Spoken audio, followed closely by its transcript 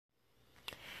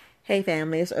Hey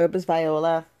family, it's Herbis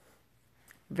Viola.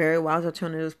 Very wise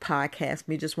alternatives podcast.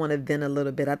 Me just want to vent a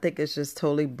little bit. I think it's just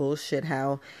totally bullshit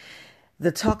how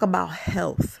the talk about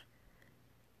health.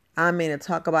 To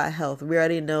talk about health. We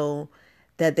already know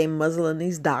that they muzzling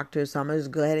these doctors. So I'm gonna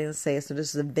just go ahead and say it. So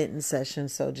this is a venting session.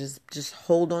 So just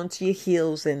hold on to your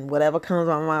heels and whatever comes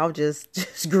on my mouth,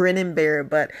 just grin and bear it.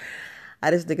 But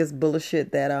I just think it's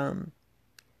bullshit that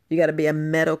you got to be a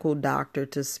medical doctor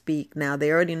to speak. Now, they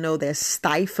already know they're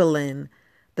stifling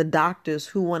the doctors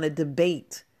who want to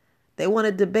debate. They want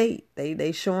to debate.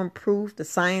 They showing proof. The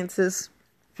scientists,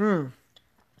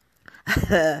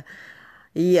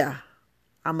 yeah,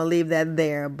 I'm gonna leave that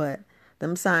there. But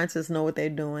them scientists know what they're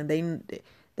doing.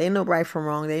 They know right from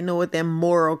wrong. They know what their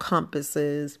moral compass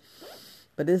is.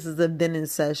 But this is a venting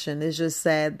session. It's just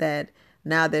sad that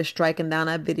now they're striking down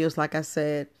our videos. Like I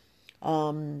said,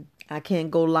 I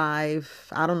can't go live.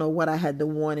 I don't know what I had the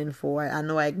warning for. I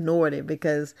know I ignored it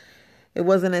because it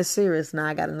wasn't as serious. Now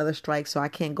I got another strike, so I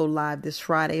can't go live this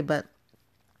Friday, but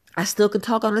I still can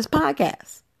talk on this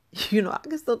podcast. I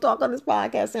can still talk on this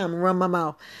podcast and I'm gonna run my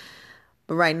mouth.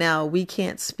 But right now, we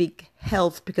can't speak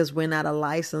health because we're not a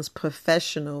licensed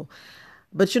professional.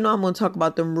 But I'm going to talk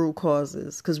about them root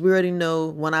causes because we already know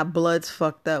when our blood's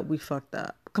fucked up, we fucked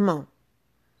up. Come on.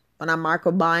 When our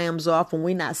microbiome's off, when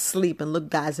we're not sleeping. Look,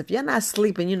 guys, if you're not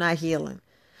sleeping, you're not healing.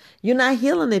 You're not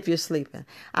healing if you're sleeping.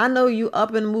 I know you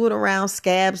up and moving around,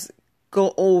 scabs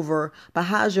go over, but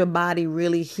how's your body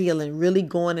really healing, really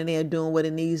going in there doing what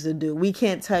it needs to do? We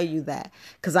can't tell you that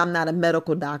because I'm not a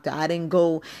medical doctor. I didn't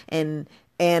go and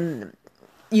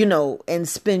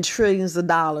spend trillions of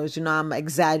dollars. I'm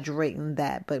exaggerating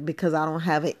that, but because I don't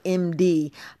have an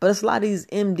MD. But it's a lot of these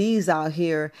MDs out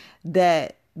here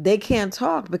that they can't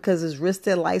talk because it's risk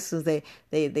their license.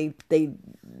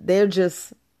 They're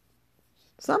just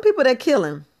some people that kill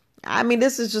him.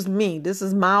 This is just me. This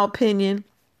is my opinion,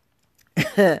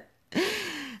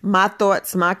 my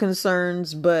thoughts, my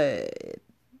concerns, but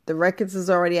the records is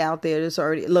already out there. It's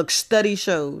already study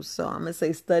shows. So I'm gonna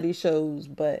say study shows,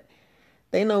 but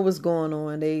they know what's going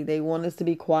on. They want us to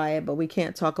be quiet, but we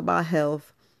can't talk about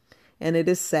health. And it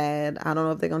is sad. I don't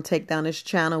know if they're gonna take down this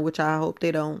channel, which I hope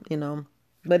they don't,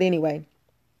 But anyway,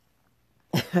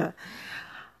 I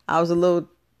was a little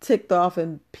ticked off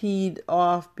and peed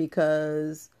off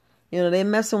because, they're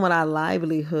messing with our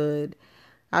livelihood.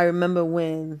 I remember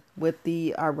when with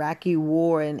the Iraqi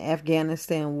war and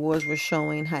Afghanistan wars were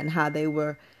showing how they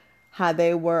were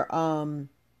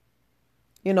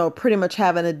pretty much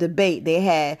having a debate. They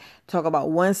had talk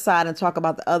about one side and talk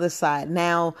about the other side.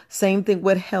 Now, same thing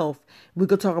with health. We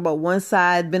could talk about one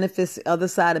side benefits, the other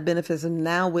side of benefits. And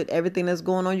now with everything that's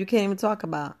going on, you can't even talk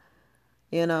about,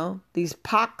 these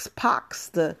pox,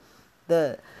 the,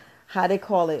 how they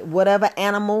call it, whatever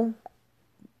animal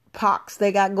pox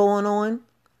they got going on,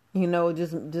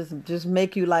 just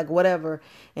make you like whatever.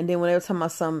 And then when they were talking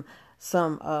about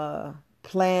some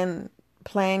plan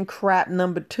crap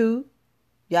number 2,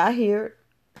 y'all hear it,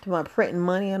 to my printing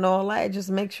money and all that. It just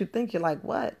makes you think. You're like,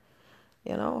 what?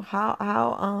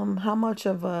 How much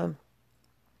of a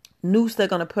noose they're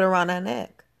gonna put around their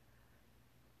neck?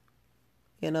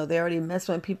 They already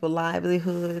messing with people's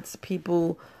livelihoods.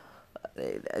 People,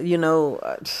 you don't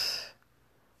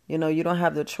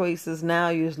have the choices now.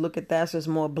 You just look at that. It's just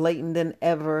more blatant than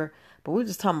ever. But we're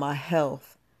just talking about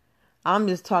health. I'm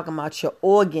just talking about your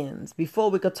organs. Before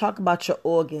we could talk about your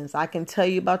organs, I can tell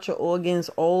you about your organs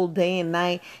all day and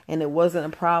night, and it wasn't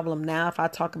a problem. Now, if I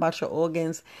talk about your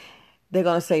organs, they're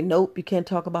going to say, nope, you can't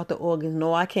talk about the organs.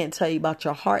 No, I can't tell you about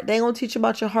your heart. They ain't going to teach you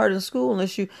about your heart in school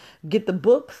unless you get the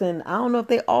books. And I don't know if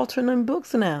they altering them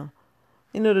books now.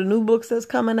 The new books that's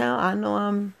coming out. I know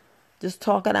I'm just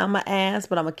talking out my ass,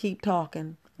 but I'm going to keep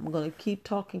talking. I'm going to keep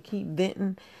talking, keep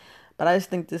venting. But I just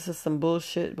think this is some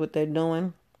bullshit what they're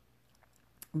doing.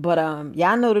 But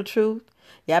y'all know the truth.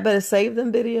 Y'all better save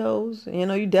them videos.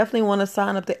 You definitely want to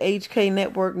sign up to HK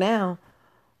Network now.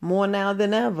 More now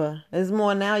than ever. There's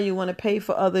more now you want to pay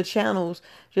for other channels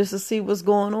just to see what's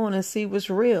going on and see what's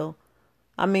real.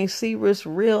 See what's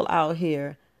real out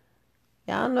here.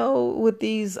 Y'all know with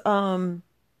these, how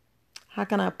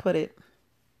can I put it?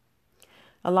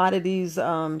 A lot of these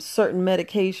certain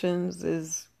medications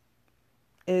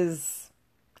is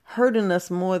hurting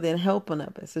us more than helping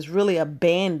us. It's really a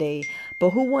Band-Aid. But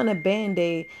who want a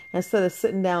Band-Aid instead of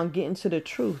sitting down getting to the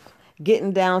truth?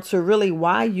 Getting down to really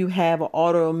why you have an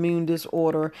autoimmune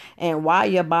disorder and why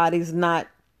your body's not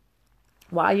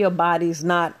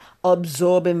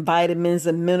absorbing vitamins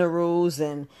and minerals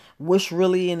and what's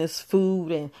really in this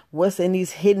food and what's in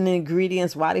these hidden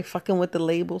ingredients, why they fucking with the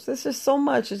labels. It's just so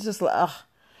much. It's just like,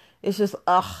 it's just,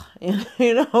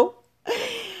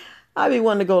 I be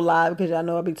wanting to go live because y'all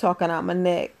know I be talking out my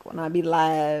neck when I be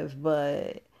live,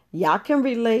 but y'all can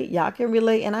relate. Y'all can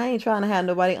relate, and I ain't trying to have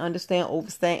nobody understand,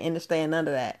 overstand, understand none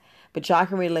of that. But y'all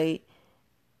can relate.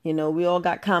 You know, we all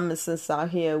got common sense out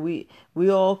here. We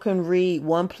all can read.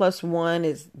 1 + 1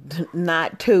 is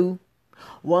not 2.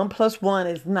 1 + 1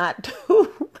 is not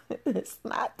 2. It's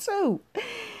not 2.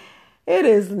 It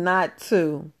is not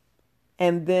 2.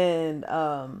 And then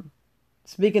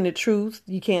speaking the truth,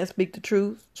 you can't speak the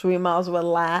truth, so we might as well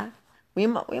lie. We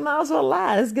might as well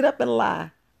lie. Let's get up and lie.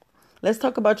 Let's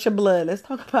talk about your blood. Let's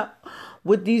talk about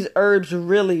what these herbs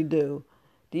really do.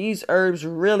 These herbs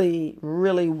really,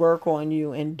 really work on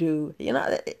you and do. You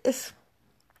know, it's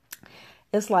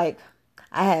like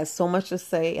I had so much to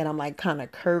say, and I'm like kind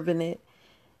of curving it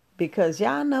because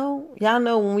y'all know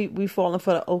when we falling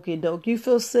for the okie doke. You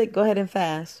feel sick, go ahead and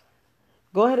fast.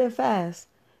 Go ahead and fast.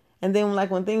 And then like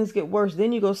when things get worse,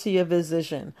 then you go see your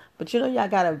physician. But you know, y'all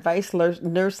got advice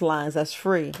nurse lines that's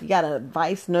free. You got a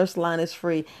advice nurse line that's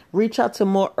free. Reach out to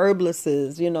more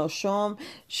herbalists, you know, show them,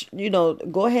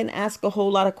 go ahead and ask a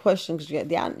whole lot of questions.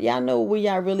 Y'all know where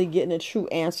y'all really getting the true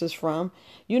answers from.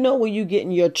 You know where you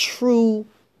getting your true,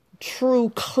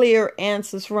 clear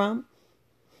answers from.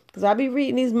 Because I be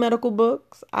reading these medical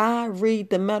books. I read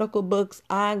the medical books.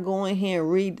 I go in here and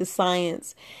read the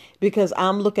science because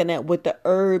I'm looking at what the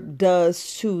herb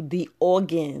does to the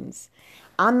organs.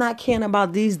 I'm not caring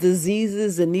about these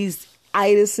diseases and these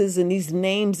itises and these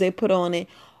names they put on it.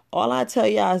 All I tell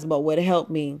y'all is about what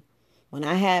helped me. When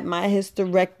I had my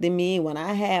hysterectomy, when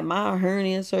I had my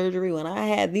hernia surgery, when I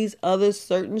had these other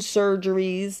certain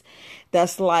surgeries,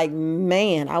 that's like,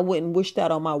 man, I wouldn't wish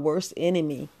that on my worst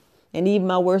enemy. And even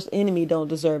my worst enemy don't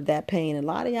deserve that pain. And a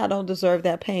lot of y'all don't deserve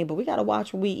that pain, but we got to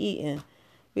watch what we eating.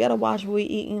 We got to watch what we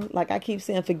eating. Like I keep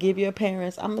saying, forgive your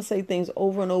parents. I'm going to say things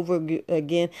over and over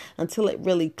again until it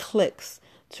really clicks,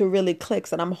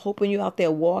 And I'm hoping you out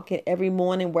there walking every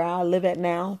morning where I live at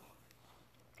now.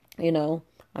 You know,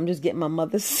 I'm just getting my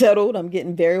mother settled. I'm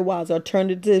getting Very Wise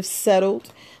Alternatives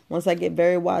settled. Once I get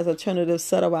Very Wise Alternatives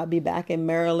settled, I'll be back in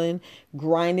Maryland,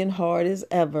 grinding hard as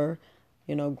ever.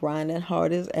 Grinding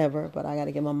hard as ever, but I got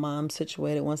to get my mom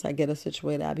situated. Once I get her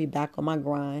situated, I'll be back on my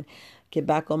grind,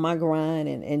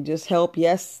 and just help.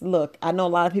 Yes, look, I know a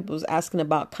lot of people is asking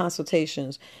about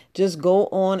consultations. Just go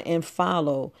on and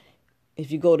follow.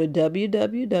 If you go to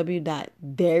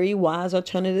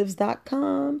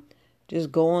www.verywisealternatives.com,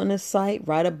 just go on the site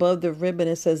right above the ribbon.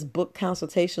 It says book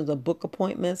consultations or book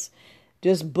appointments.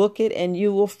 Just book it and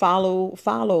you will follow.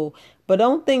 But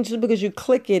don't think just because you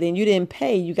click it and you didn't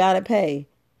pay, you got to pay.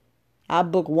 I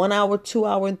book 1 hour, 2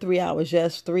 hour, and 3 hours.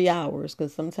 Yes, 3 hours.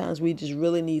 Because sometimes we just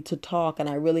really need to talk and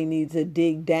I really need to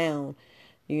dig down.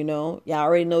 Y'all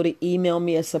already know to email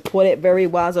me at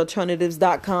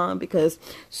support@verywisealternatives.com because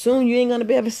soon you ain't going to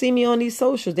be able to see me on these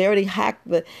socials. They already hacked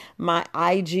my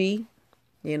IG,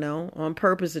 on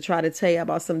purpose to try to tell you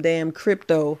about some damn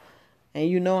crypto.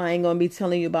 And I ain't going to be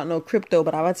telling you about no crypto,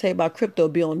 but I will tell you about crypto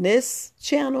be on this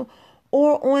channel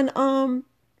or on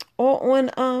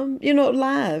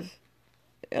live.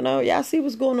 Y'all see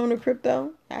what's going on in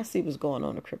crypto?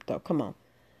 Come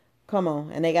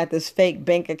on. And they got this fake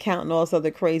bank account and all this other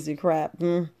crazy crap.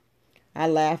 I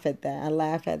laugh at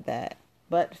that.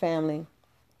 But family,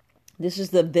 this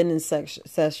is the venting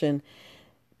session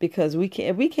because we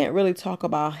can't really talk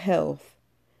about health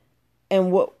and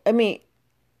what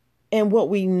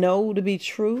we know to be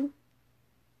true,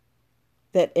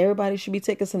 that everybody should be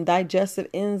taking some digestive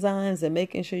enzymes and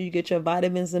making sure you get your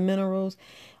vitamins and minerals.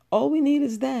 All we need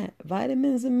is that,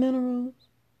 vitamins and minerals.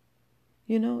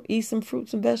 Eat some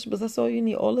fruits and vegetables. That's all you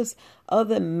need. All this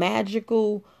other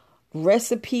magical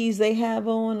recipes they have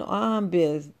on, I'm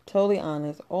being totally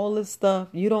honest. All this stuff,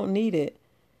 you don't need it.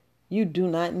 You do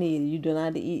not need it. You do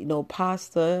not need to eat no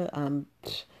pasta.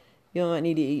 You don't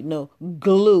need to eat no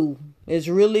glue. It's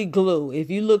really glue. If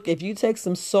you take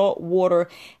some salt water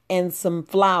and some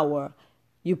flour,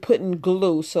 you're putting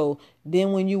glue. So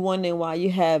then when you wondering why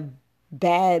you have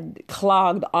bad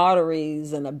clogged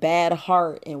arteries and a bad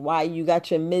heart and why you got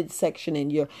your midsection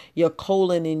and your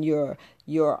colon and your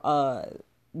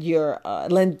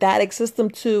lymphatic system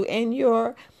too, and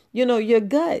your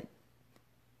gut,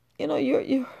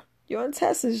 your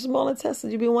intestines, your small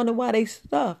intestines, you be wondering why they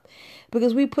stuffed.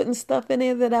 Because we putting stuff in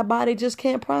there that our body just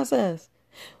can't process.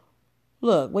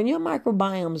 Look, when your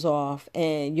microbiome's off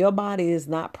and your body is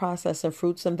not processing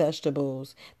fruits and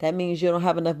vegetables, that means you don't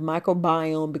have enough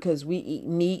microbiome because we eat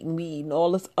meat and we eat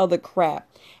all this other crap.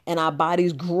 And our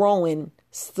body's growing,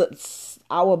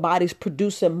 our body's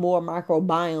producing more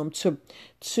microbiome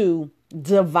to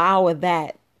devour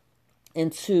that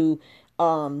and to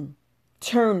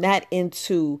turn that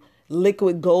into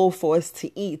liquid gold for us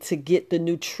to eat to get the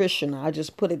nutrition. I'll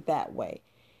just put it that way.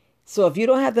 So if you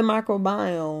don't have the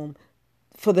microbiome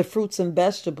for the fruits and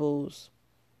vegetables,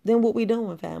 then what we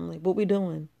doing, family? What we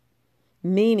doing?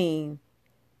 Meaning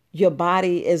your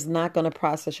body is not going to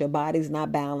process. Your body's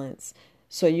not balanced.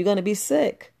 So you're going to be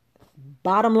sick.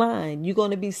 Bottom line, you're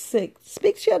going to be sick.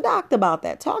 Speak to your doctor about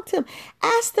that. Talk to him.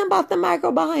 Ask them about the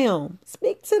microbiome.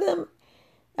 Speak to them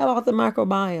about the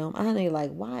microbiome. I ain't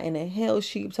like, why in the hell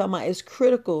she keep talking about it's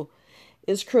critical.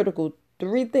 It's critical.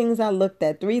 3 things I looked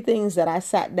at. 3 things that I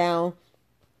sat down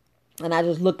and I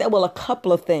just looked at. Well, a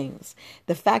couple of things.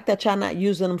 The fact that y'all not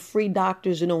using them free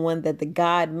doctors, one that the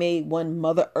God made, one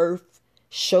Mother Earth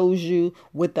shows you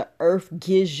what the earth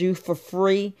gives you for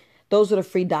free. Those are the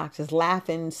free doctors,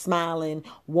 laughing, smiling,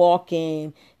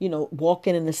 walking,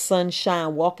 walking in the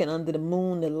sunshine, walking under the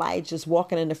moon, the light, just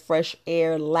walking in the fresh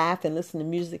air, laughing, listening to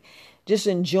music, just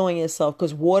enjoying yourself,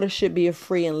 because water should be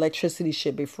free and electricity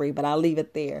should be free, but I'll leave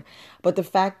it there. But the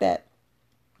fact that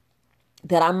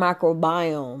our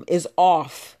microbiome is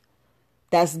off,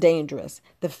 that's dangerous.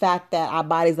 The fact that our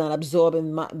body's not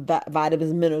absorbing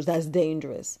vitamins, minerals, that's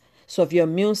dangerous. So if your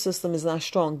immune system is not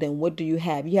strong, then what do you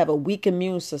have? You have a weak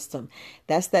immune system.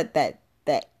 That's that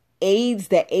AIDS,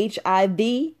 that HIV.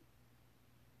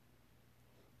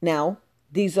 Now,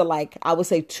 these are like, I would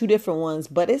say 2 different ones,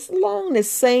 but it's along the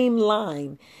same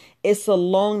line. It's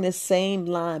along the same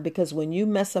line, because when you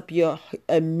mess up your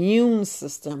immune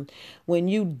system, when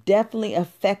you definitely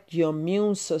affect your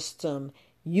immune system,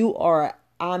 you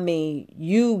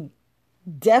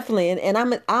definitely, and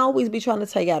I always be trying to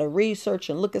tell you how to research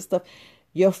and look at stuff.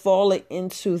 You're falling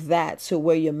into that to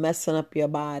where you're messing up your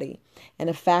body. And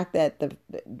the fact that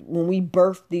when we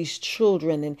birth these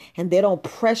children and they don't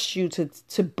press you to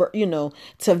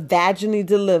vaginally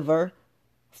deliver,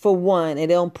 for one,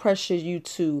 and they don't pressure you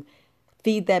to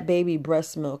feed that baby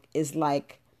breast milk, it's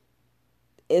like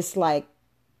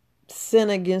sin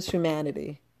against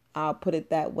humanity. I'll put it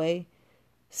that way.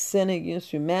 Sin against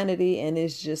humanity, and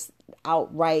it's just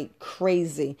outright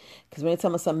crazy. Because when they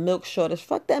tell me some milk shortage,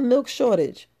 fuck that milk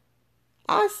shortage.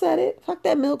 I said it. Fuck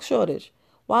that milk shortage.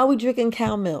 Why are we drinking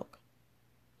cow milk?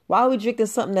 Why are we drinking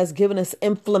something that's giving us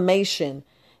inflammation?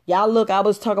 Y'all look, I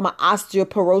was talking about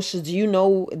osteoporosis. Do you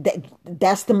know that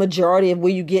that's the majority of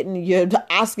where you getting your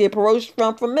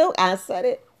osteoporosis from milk? I said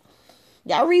it.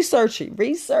 Y'all research it.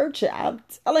 Research it. I'm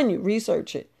telling you,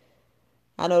 research it.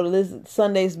 I know this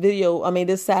Friday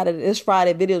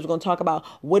video is going to talk about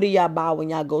what do y'all buy when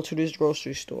y'all go to this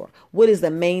grocery store? What is the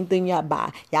main thing y'all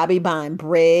buy? Y'all be buying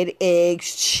bread,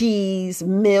 eggs, cheese,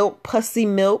 milk, pussy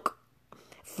milk,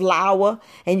 flour,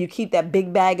 and you keep that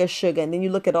big bag of sugar. And then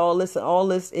you look at all this, and all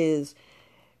this is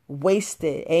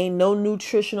wasted. Ain't no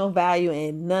nutritional value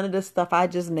in none of the stuff I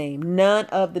just named. None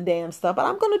of the damn stuff. But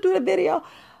I'm going to do the video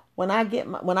when I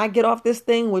get off this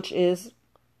thing, which is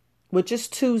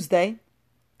Tuesday.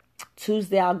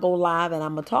 Tuesday I'll go live and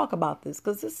I'm going to talk about this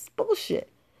because this is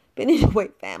bullshit. But anyway,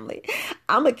 family,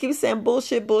 I'm going to keep saying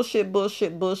bullshit. I've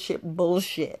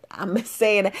been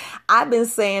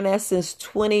saying that since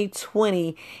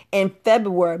 2020 in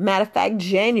February. Matter of fact,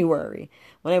 January,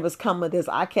 when it was coming with this,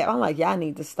 I'm like, y'all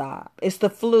need to stop. It's the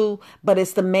flu, but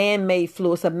it's the man-made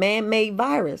flu. It's a man-made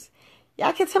virus.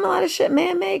 Y'all can tell me a lot of shit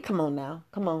man-made. Come on now.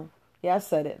 Come on. Yeah, I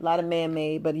said it. A lot of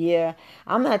man-made. But yeah,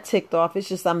 I'm not ticked off. It's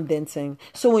just I'm venting.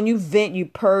 So when you vent, you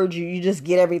purge, you just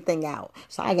get everything out.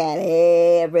 So I got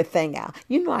everything out.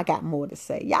 You know I got more to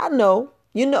say. Y'all know.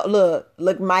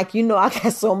 Look, Mike, I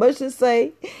got so much to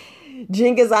say.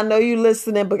 Jenkins, I know you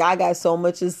listening, but I got so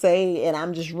much to say. And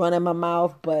I'm just running my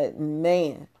mouth. But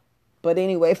man. But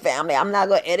anyway, family, I'm not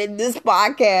going to edit this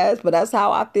podcast. But that's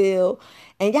how I feel.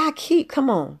 And y'all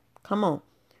come on.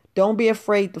 Don't be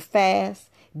afraid to fast.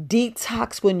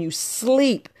 Detox when you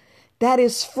sleep. That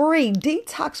is free.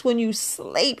 Detox when you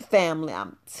sleep, family.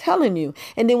 I'm telling you.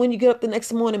 And then when you get up the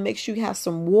next morning, make sure you have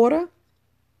some water,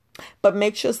 but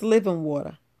make sure it's living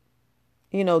water.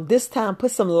 This time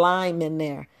put some lime in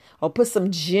there, or put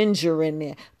some ginger in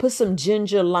there. Put some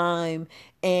ginger, lime,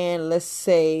 and let's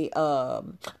say a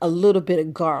little bit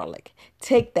of garlic.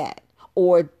 Take that,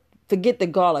 or forget the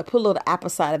garlic. Put a little apple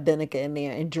cider vinegar in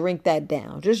there and drink that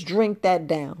down. Just drink that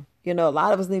down. A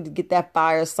lot of us need to get that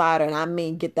fire cider, and I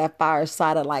mean get that fire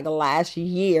cider like last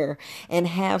year, and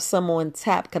have some on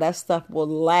tap, because that stuff will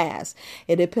last.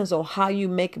 It depends on how you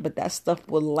make it, but that stuff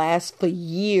will last for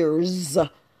years.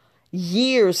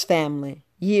 Years, family.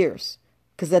 Years.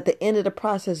 Because at the end of the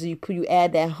process, you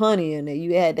add that honey in there.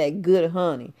 You add that good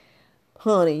honey.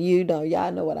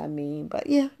 Y'all know what I mean. But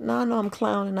yeah, I know I'm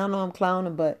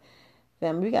clowning, but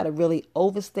family, we got to really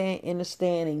understand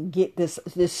and get this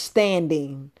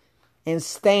standing. and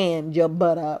stand your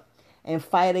butt up and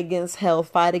fight against health,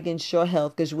 fight against your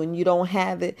health. Because when you don't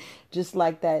have it, just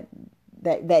like that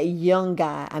young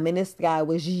guy. I mean, this guy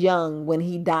was young when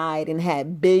he died and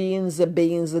had billions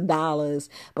of dollars,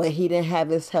 but he didn't have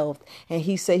his health. And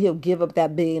he said he'll give up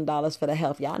that $1 billion for the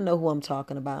health. Y'all know who I'm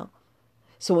talking about.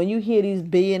 So when you hear these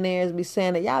billionaires be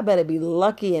saying that, y'all better be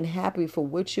lucky and happy for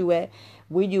where you at,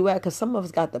 because some of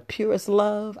us got the purest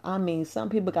love. I mean, some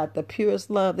people got the purest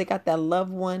love. They got that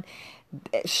loved one,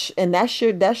 and that's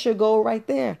your goal right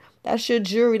there. That's your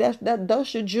jewelry.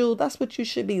 That's your jewel. That's what you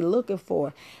should be looking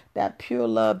for. That pure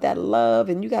love, that love,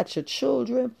 and you got your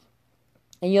children,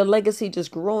 and your legacy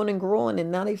just growing and growing,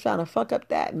 and now they trying to fuck up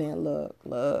that, man.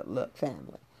 Look,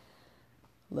 family.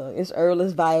 Look, it's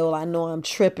Herbalist Viola. I know I'm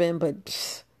tripping,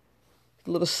 but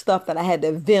little stuff that I had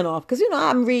to vent off. Because,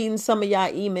 I'm reading some of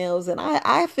y'all emails, and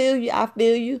I feel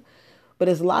you. But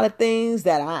there's a lot of things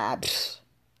that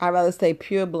I'd rather stay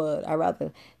pure blood. I'd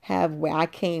rather have where I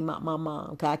came out my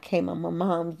mom. Because I came out my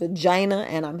mom's vagina,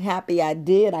 and I'm happy I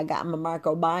did. I got my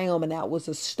microbiome, and that was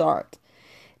a start.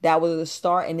 That was a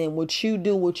start. And then what you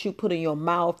do, what you put in your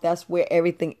mouth, that's where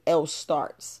everything else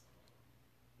starts.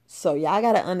 So y'all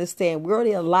got to understand, we're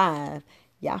already alive.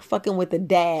 Y'all fucking with the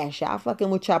dash. Y'all fucking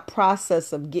with your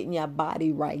process of getting your body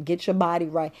right. Get your body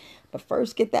right. But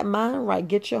first, get that mind right.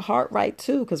 Get your heart right,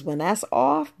 too. Because when that's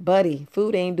off, buddy,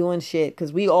 food ain't doing shit.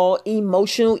 Because we all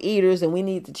emotional eaters, and we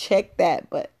need to check that.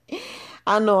 But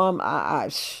I know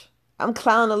I'm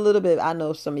clowning a little bit. I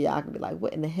know some of y'all can be like,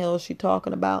 what in the hell is she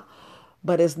talking about?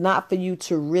 But it's not for you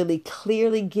to really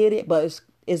clearly get it. But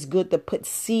it's good to put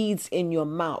seeds in your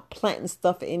mouth, planting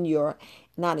stuff in your,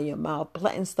 not in your mouth,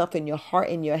 planting stuff in your heart,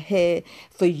 in your head,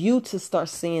 for you to start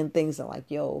seeing things like,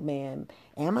 yo, man,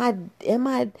 am I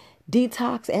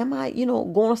detox? Am I,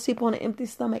 going to sleep on an empty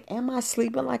stomach? Am I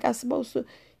sleeping like I'm supposed to?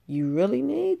 You really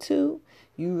need to.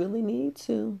 You really need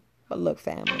to. But look,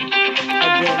 family,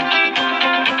 again,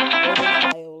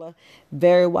 Viola,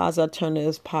 Very Wise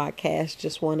Alternatives podcast.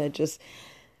 Just want to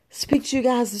speak to you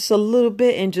guys just a little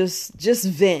bit and just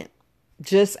vent.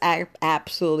 Just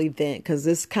absolutely vent, because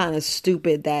it's kind of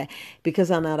stupid that because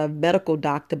I'm not a medical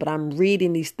doctor, but I'm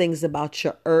reading these things about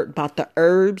about the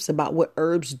herbs, about what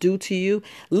herbs do to you.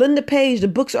 Linda Page, the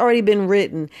book's already been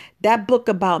written. That book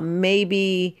about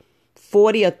maybe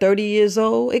 40 or 30 years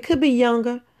old. It could be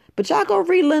younger. But y'all go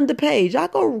read Linda Page. Y'all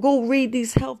go read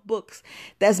these health books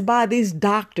that's by these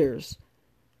doctors.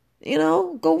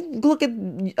 Go look at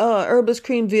Herbalist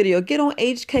Cream video. Get on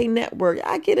HK Network.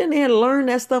 I get in there and learn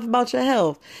that stuff about your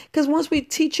health. Because once we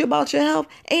teach you about your health,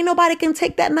 ain't nobody can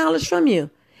take that knowledge from you.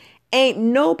 Ain't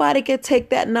nobody can take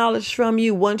that knowledge from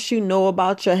you once you know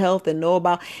about your health and know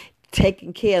about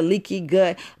taking care of leaky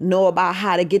gut, know about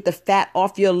how to get the fat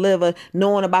off your liver,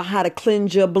 knowing about how to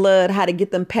cleanse your blood, how to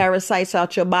get them parasites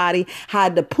out your body, how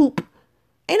to poop.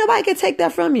 Ain't nobody can take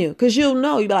that from you, because you'll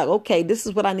know. You'll be like, okay, this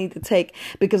is what I need to take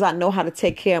because I know how to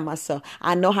take care of myself.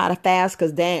 I know how to fast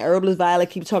because dang, Herbalist Violet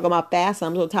keep talking about fasting.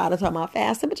 I'm so tired of talking about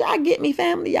fasting, but y'all get me,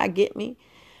 family. Y'all get me.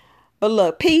 But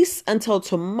look, peace until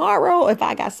tomorrow. If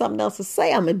I got something else to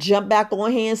say, I'm going to jump back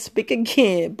on here and speak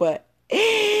again. But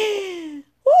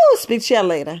speak to y'all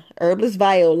later. Herbalist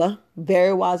Viola,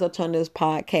 Very Wise Alternatives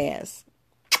podcast.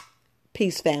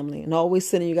 Peace, family. And always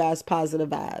sending you guys positive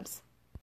vibes.